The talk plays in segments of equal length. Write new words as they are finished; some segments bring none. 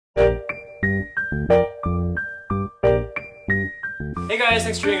Hey guys,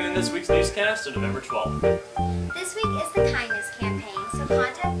 thanks for tuning in this week's newscast on November 12th. This week is the kindness campaign, so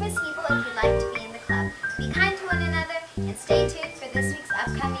contact Miss People if you'd like to be in the club. Be kind to one another and stay tuned for this week's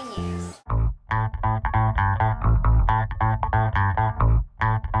upcoming news.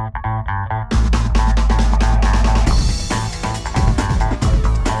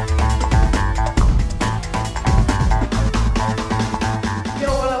 Yo,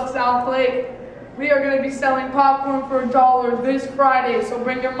 what up, South Lake? We are going to be selling popcorn for $1 this Friday, so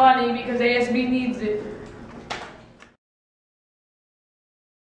bring your money because ASB needs it.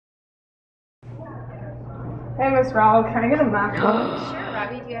 Hey, Miss Raul, can I get a Mac? Sure,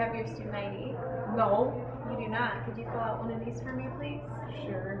 Robbie. Do you have your student ID? No. You do not. Could you fill out one of these for me, please?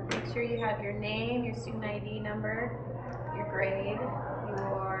 Sure. Make sure you have your name, your student ID number, your grade,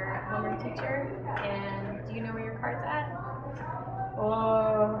 your homeroom teacher, and do you know where your card's at?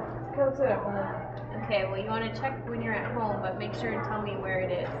 Let's sit at home. Okay, well, you want to check when you're at home, but make sure and tell me where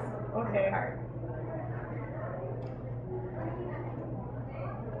it is. Okay. Card.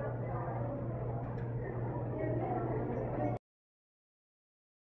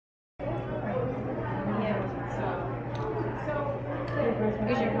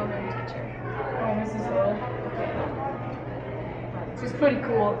 Who's your homeroom teacher? Oh, Mrs. Hill. She's pretty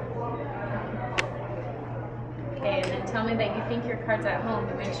cool. Okay, and then tell me that you think your card's at home,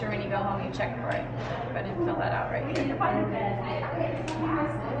 but make sure when you go home you check for it. Go ahead and fill that out right here. There you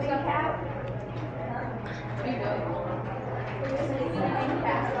go.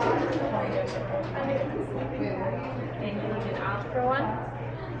 And you need an opt for one?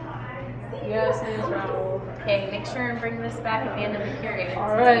 Yes, Miss Raul. Okay, make sure and bring this back at the end of the period.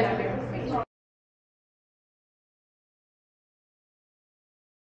 All right. Have your information.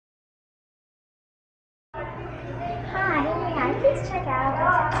 Hi, may I please check out a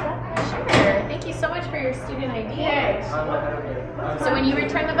textbook? Sure. Thank you so much for your student ID. So when you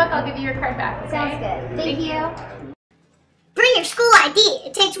return the book, I'll give you your card back, okay? Sounds good. Thank you. Bring your school ID.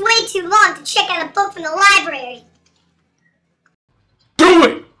 It takes way too long to check out a book from the library. Do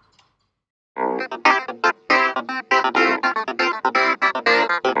it!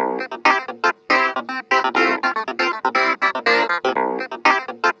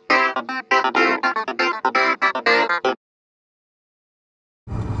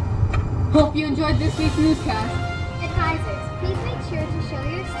 Hope you enjoyed this week's newscast.